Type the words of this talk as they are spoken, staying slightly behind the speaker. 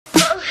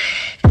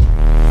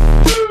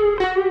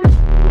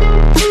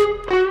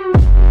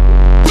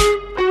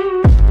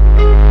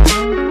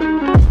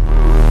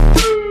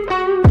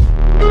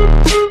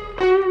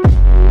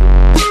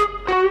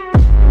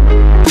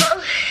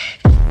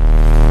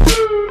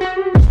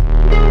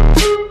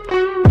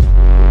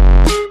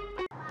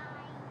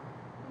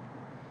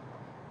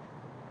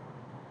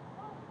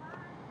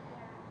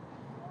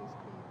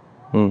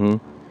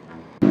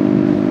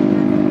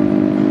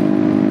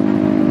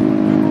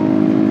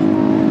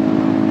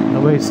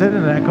Nobody's sitting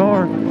in that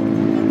car.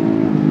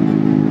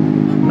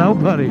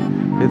 Nobody.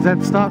 It's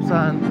that stop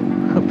sign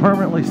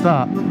permanently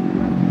stopped.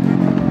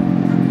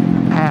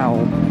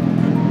 Ow.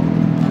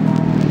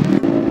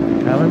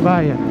 Coming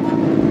by you.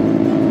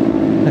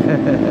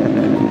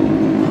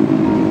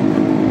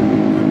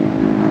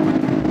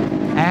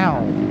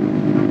 Ow.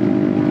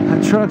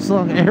 That truck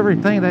slung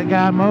everything that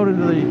guy mowed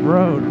into the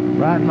road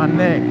right in my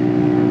neck.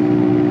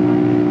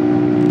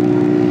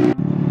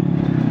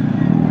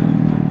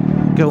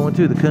 Going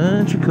to the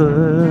country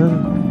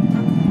club.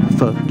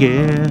 Fuck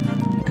yeah.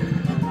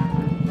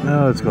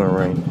 Oh, it's gonna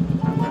rain.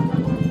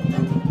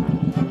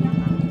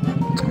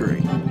 It's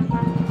great.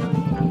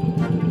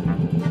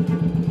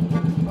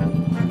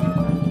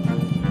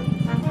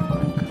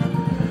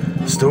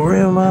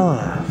 Story of my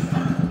life.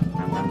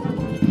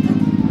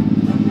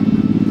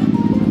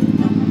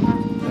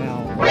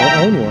 Now,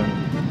 I own one.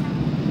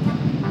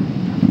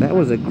 That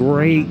was a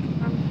great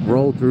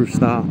roll-through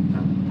stop.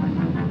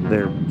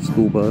 Their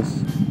school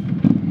bus.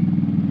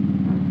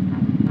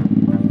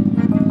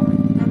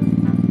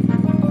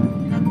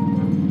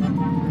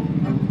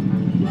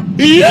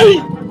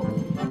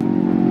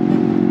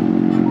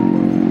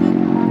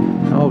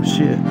 Oh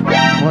shit.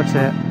 Watch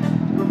that.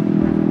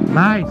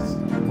 Nice.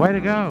 Way to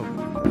go.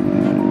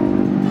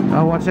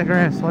 Oh, watch that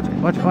grass. Watch it,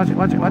 watch it, watch it,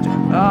 watch it, watch it.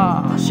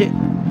 Oh shit.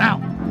 Ow.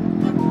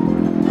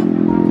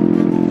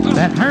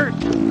 That hurt.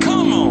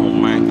 Come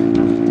on,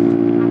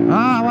 man.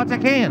 Ah, watch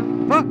that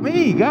can. Fuck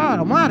me, God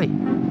almighty.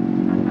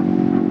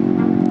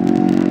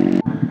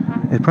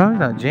 It's probably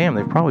not jammed.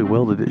 They probably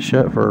welded it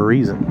shut for a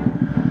reason.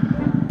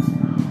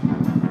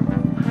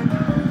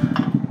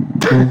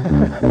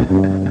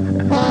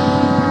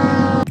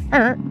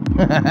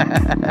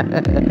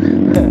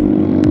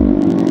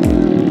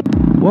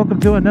 Welcome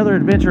to another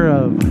adventure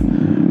of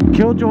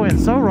Killjoy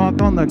and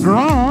Rock on the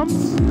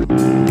Groms.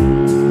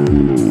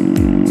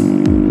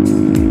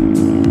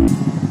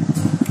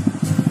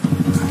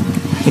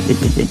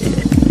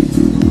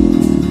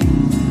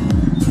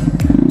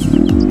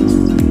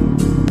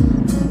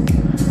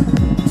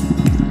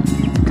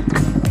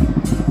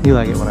 You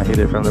like it when I hit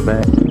it from the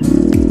back.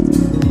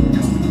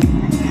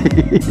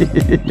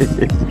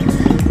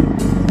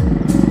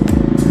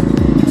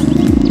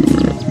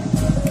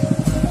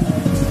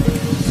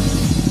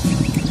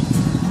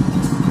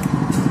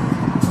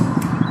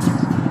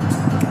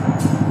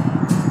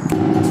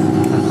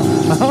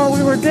 Oh,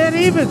 we were dead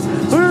even.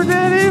 We were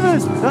dead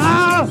even.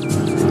 Oh,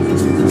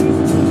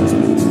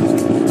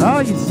 oh,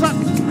 you suck.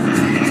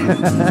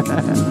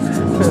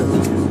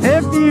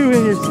 F you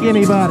and your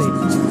skinny body.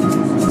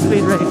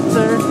 Speed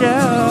racer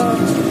show.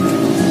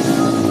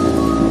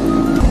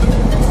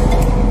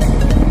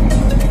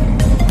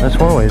 That's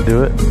one way to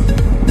do it.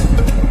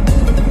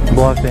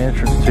 Block the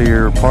entrance to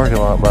your parking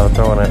lot by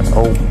throwing an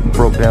old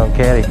broke down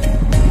caddy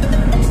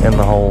in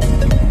the hole.